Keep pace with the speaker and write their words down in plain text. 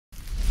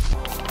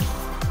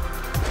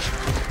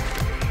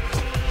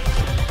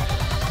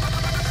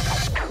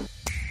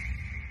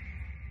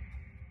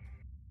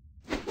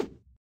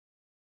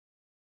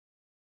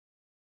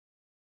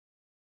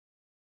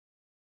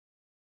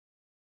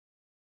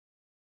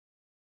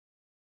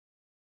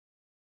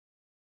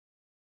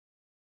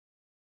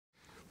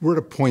We're at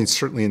a point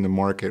certainly in the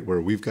market where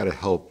we've got to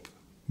help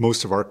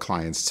most of our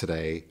clients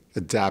today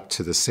adapt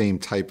to the same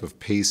type of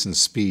pace and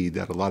speed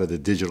that a lot of the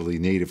digitally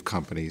native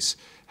companies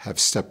have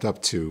stepped up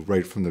to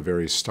right from the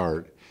very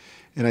start.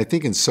 And I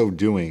think in so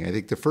doing, I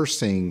think the first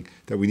thing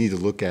that we need to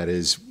look at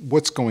is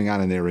what's going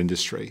on in their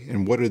industry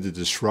and what are the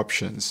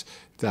disruptions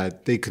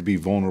that they could be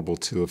vulnerable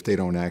to if they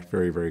don't act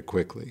very, very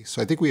quickly.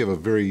 So I think we have a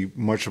very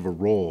much of a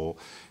role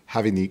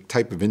having the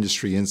type of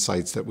industry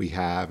insights that we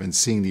have and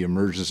seeing the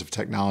emergence of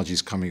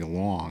technologies coming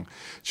along,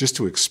 just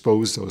to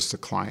expose those to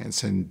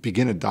clients and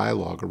begin a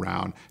dialogue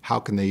around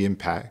how can they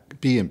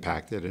be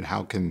impacted and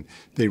how can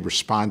they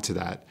respond to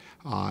that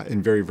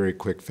in very, very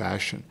quick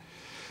fashion.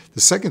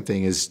 The second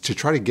thing is to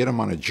try to get them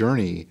on a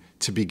journey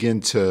to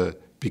begin to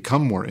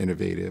become more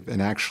innovative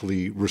and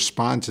actually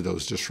respond to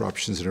those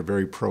disruptions in a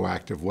very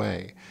proactive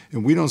way.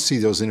 And we don't see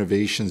those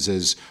innovations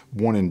as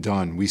one and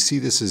done. We see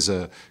this as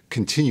a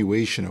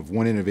continuation of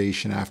one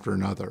innovation after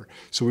another.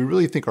 So we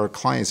really think our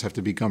clients have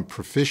to become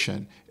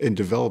proficient and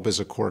develop as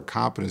a core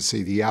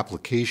competency the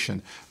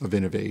application of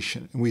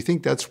innovation. And we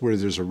think that's where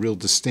there's a real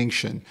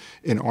distinction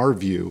in our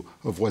view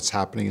of what's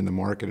happening in the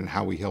market and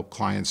how we help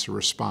clients to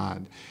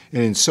respond.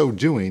 And in so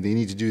doing, they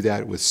need to do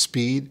that with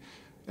speed,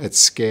 at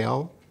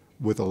scale,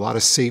 with a lot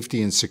of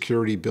safety and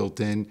security built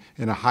in,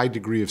 and a high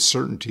degree of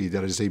certainty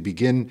that as they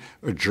begin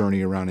a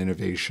journey around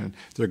innovation,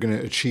 they're going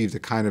to achieve the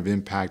kind of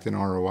impact and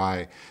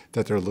ROI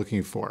that they're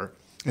looking for.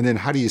 And then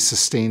how do you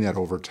sustain that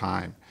over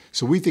time?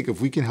 So we think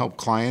if we can help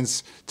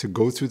clients to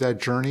go through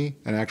that journey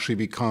and actually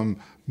become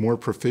more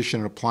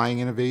proficient at applying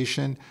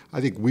innovation,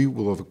 I think we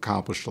will have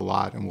accomplished a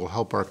lot and will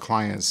help our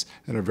clients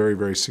in a very,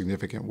 very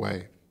significant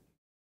way.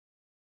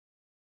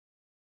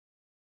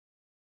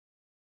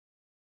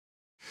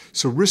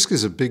 So risk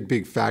is a big,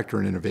 big factor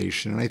in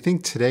innovation. And I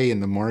think today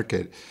in the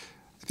market,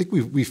 I think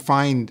we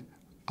find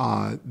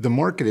the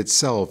market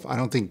itself, I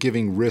don't think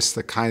giving risk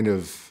the kind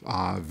of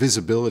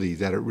visibility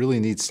that it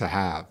really needs to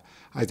have.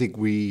 I think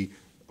we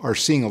are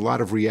seeing a lot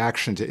of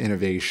reaction to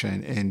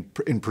innovation and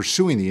in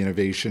pursuing the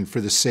innovation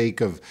for the sake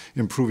of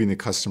improving the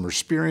customer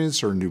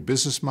experience or a new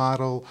business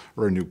model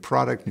or a new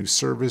product, new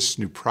service,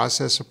 new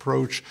process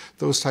approach,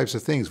 those types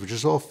of things, which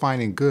is all fine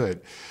and good.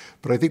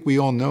 But I think we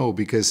all know,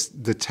 because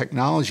the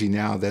technology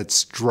now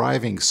that's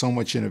driving so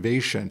much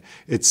innovation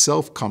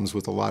itself comes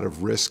with a lot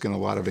of risk and a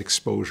lot of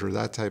exposure,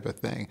 that type of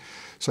thing.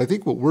 So I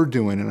think what we're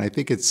doing, and I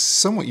think it's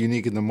somewhat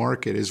unique in the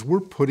market, is we're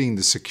putting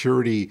the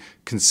security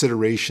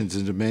considerations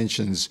and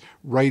dimensions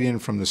right in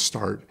from the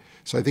start.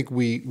 So I think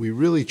we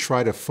really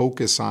try to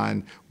focus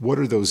on what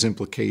are those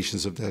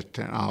implications of that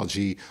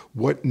technology,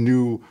 what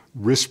new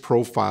risk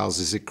profiles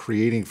is it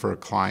creating for a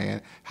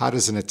client, how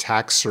does an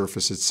attack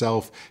surface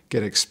itself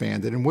get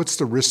expanded, and what's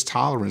the risk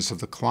tolerance of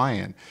the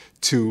client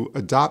to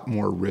adopt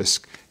more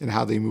risk in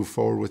how they move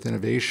forward with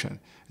innovation.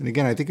 And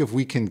again, I think if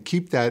we can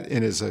keep that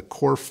in as a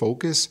core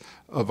focus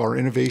of our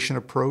innovation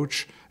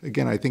approach,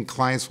 again, I think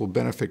clients will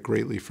benefit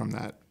greatly from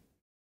that.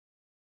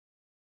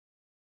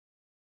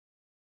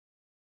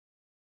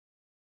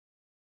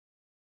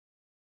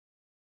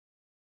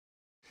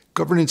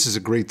 Governance is a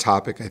great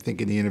topic, I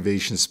think, in the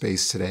innovation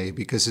space today,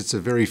 because it's a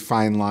very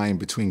fine line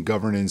between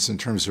governance in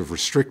terms of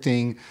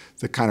restricting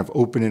the kind of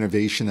open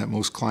innovation that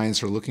most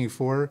clients are looking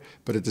for,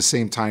 but at the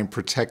same time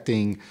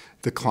protecting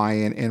the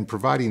client and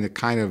providing the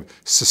kind of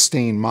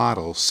sustained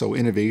model so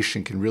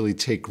innovation can really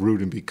take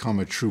root and become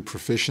a true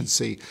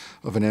proficiency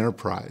of an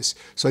enterprise.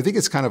 So I think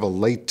it's kind of a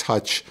light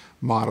touch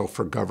model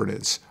for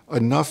governance.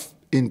 Enough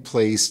in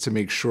place to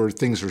make sure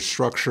things are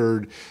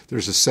structured,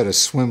 there's a set of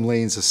swim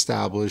lanes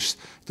established,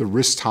 the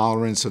risk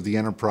tolerance of the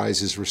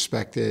enterprise is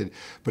respected,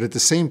 but at the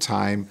same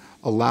time,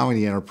 allowing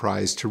the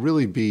enterprise to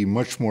really be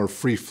much more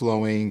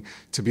free-flowing,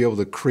 to be able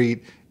to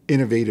create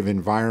innovative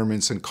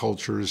environments and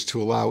cultures,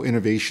 to allow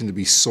innovation to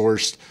be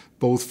sourced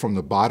both from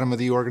the bottom of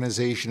the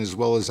organization as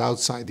well as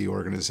outside the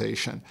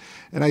organization.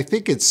 And I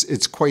think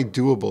it's quite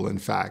doable, in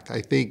fact. I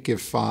think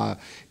if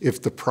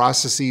the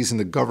processes and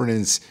the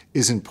governance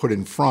isn't put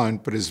in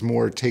front, but is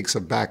more takes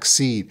a back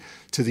seat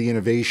to the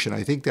innovation,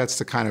 I think that's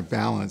the kind of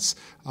balance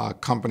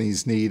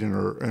companies need and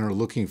are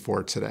looking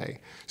for today.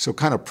 So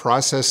kind of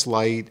process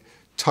light,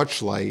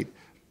 touch light,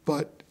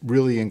 but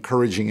really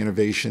encouraging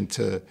innovation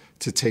to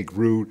take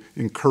root,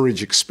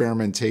 encourage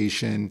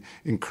experimentation,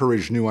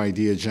 encourage new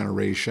idea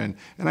generation.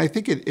 And I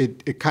think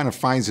it kind of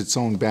finds its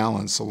own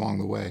balance along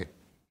the way.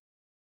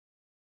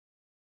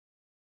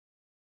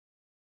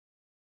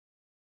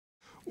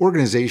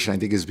 Organization, I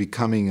think, is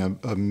becoming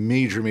a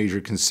major,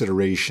 major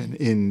consideration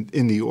in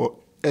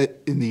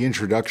the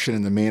introduction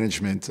and the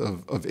management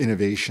of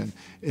innovation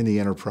in the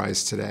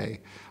enterprise today.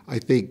 I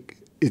think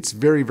it's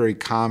very, very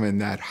common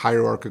that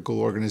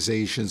hierarchical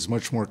organizations,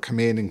 much more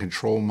command and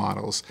control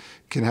models,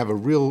 can have a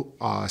real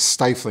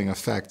stifling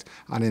effect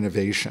on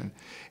innovation.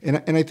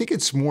 And I think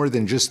it's more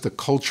than just the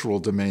cultural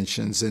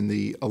dimensions and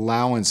the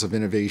allowance of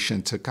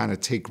innovation to kind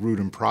of take root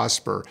and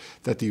prosper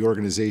that the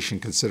organization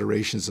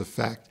considerations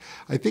affect.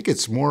 I think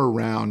it's more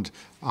around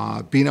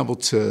being able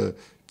to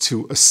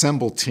to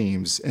assemble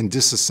teams and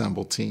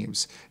disassemble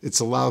teams. It's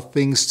allowed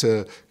things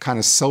to kind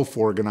of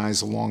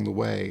self-organize along the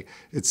way.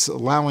 It's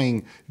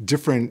allowing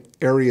different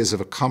areas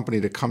of a company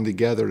to come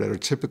together that are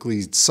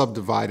typically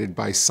subdivided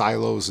by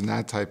silos and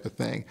that type of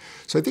thing.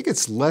 So I think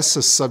it's less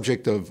a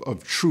subject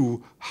of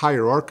true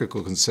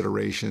hierarchical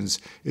considerations.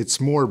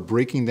 It's more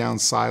breaking down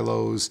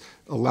silos,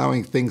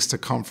 allowing things to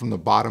come from the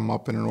bottom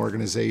up in an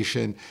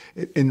organization.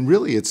 And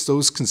really, it's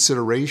those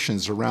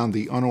considerations around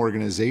the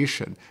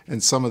unorganization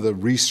and some of the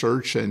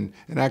research and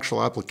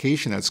actual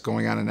application that's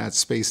going on in that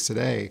space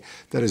today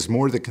that is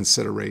more the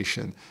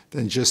consideration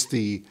than just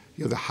the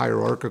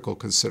hierarchical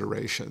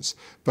considerations.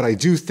 But I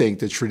do think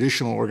that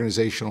traditional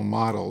organizational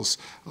models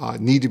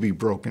need to be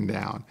broken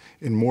down,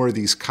 and more of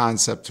these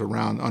concepts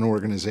around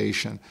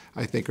unorganization,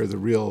 I think, are the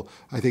real,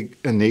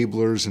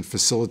 enablers and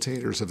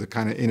facilitators of the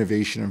kind of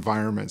innovation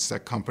environments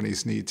that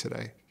companies need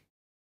today.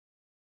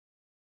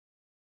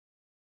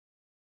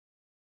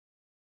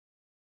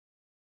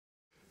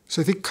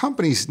 So I think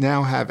companies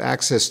now have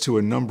access to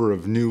a number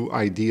of new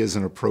ideas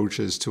and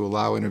approaches to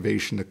allow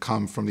innovation to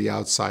come from the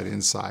outside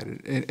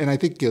inside. And I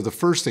think the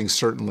first thing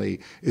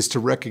certainly is to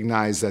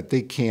recognize that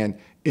they can't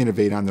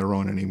innovate on their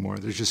own anymore.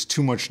 There's just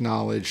too much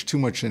knowledge, too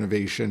much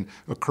innovation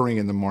occurring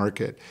in the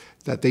market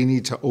that they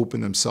need to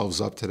open themselves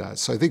up to that.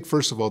 So I think,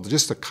 first of all,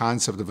 just the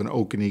concept of an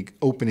open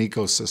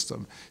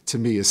ecosystem, to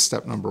me, is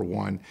step number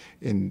one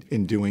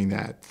in doing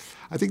that.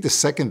 I think the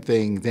second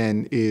thing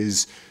then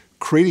is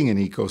creating an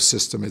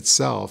ecosystem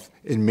itself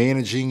and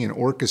managing and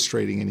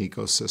orchestrating an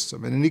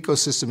ecosystem. And an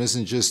ecosystem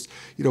isn't just,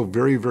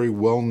 very, very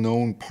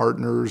well-known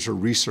partners or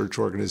research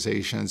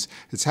organizations.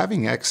 It's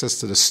having access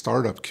to the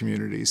startup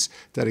communities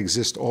that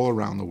exist all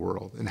around the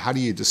world. And how do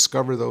you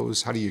discover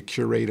those? How do you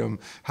curate them?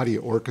 How do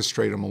you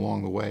orchestrate them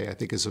along the way? I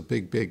think is a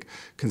big, big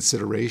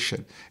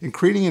consideration. And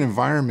creating an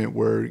environment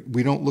where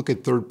we don't look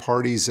at third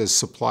parties as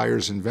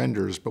suppliers and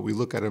vendors, but we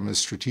look at them as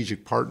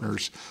strategic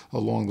partners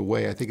along the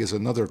way, I think is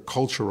another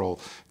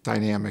cultural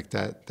dynamic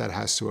that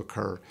has to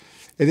occur.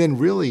 And then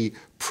really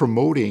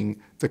promoting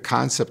the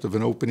concept of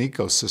an open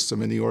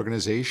ecosystem in the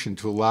organization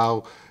to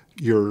allow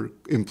your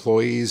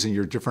employees and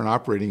your different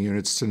operating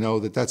units to know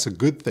that that's a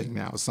good thing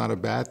now. It's not a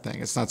bad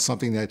thing. It's not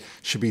something that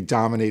should be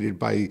dominated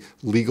by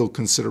legal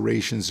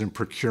considerations and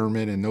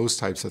procurement and those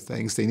types of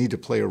things. They need to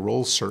play a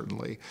role,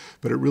 certainly,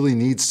 but it really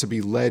needs to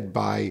be led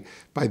by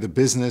the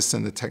business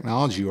and the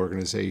technology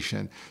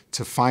organization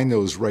to find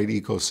those right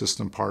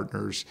ecosystem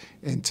partners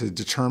and to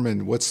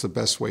determine what's the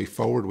best way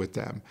forward with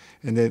them.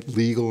 And then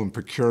legal and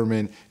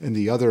procurement and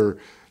the other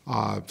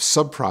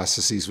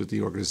sub-processes with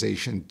the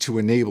organization to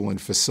enable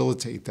and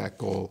facilitate that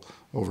goal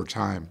over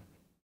time.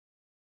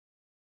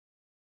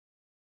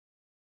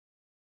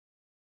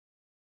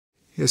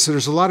 Yeah, so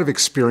there's a lot of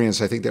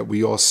experience, I think, that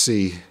we all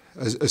see,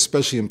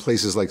 especially in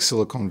places like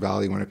Silicon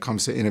Valley, when it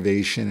comes to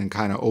innovation and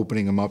kind of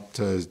opening them up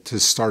to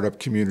startup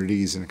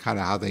communities and kind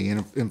of how they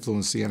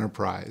influence the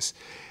enterprise.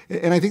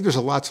 And I think there's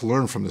a lot to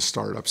learn from the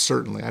startups,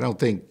 certainly. I don't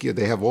think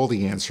they have all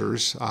the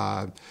answers,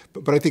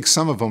 but I think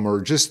some of them are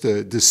just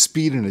the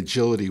speed and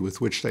agility with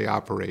which they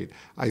operate,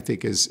 I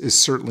think is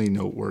certainly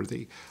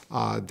noteworthy.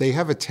 They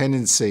have a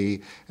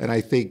tendency, and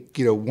I think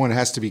one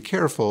has to be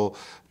careful,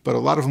 but a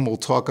lot of them will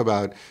talk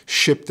about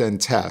ship then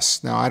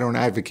test. Now, I don't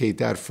advocate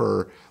that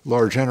for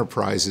large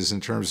enterprises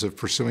in terms of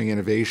pursuing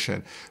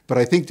innovation, but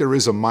I think there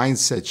is a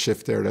mindset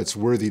shift there that's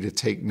worthy to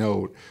take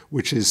note,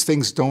 which is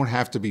things don't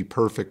have to be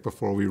perfect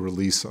before we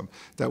release them,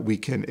 that we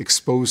can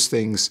expose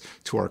things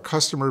to our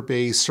customer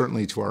base,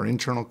 certainly to our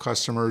internal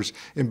customers,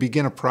 and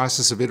begin a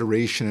process of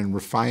iteration and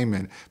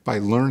refinement by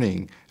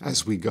learning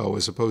as we go,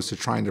 as opposed to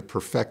trying to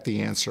perfect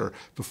the answer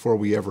before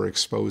we ever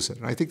expose it.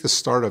 And I think the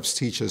startups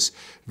teach us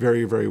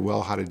very, very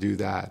well how to do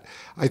that.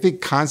 I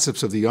think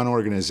concepts of the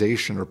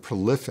unorganization are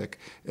prolific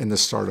in the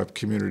startup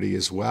community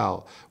as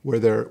well,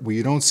 where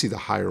you don't see the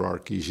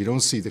hierarchies, you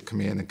don't see the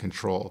command and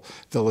control.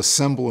 They'll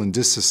assemble and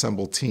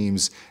disassemble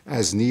teams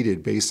as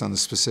needed based on the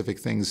specific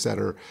things that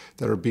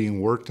are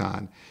being worked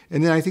on.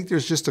 And then I think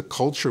there's just a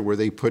culture where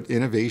they put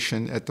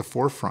innovation at the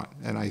forefront.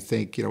 And I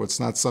think it's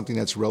not something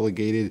that's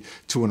relegated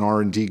to an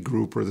R&D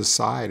group or the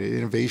side.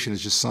 Innovation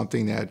is just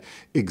something that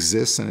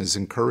exists and is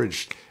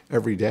encouraged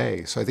every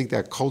day. So I think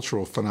that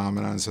cultural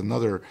phenomenon is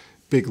another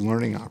big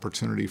learning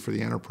opportunity for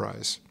the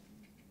enterprise.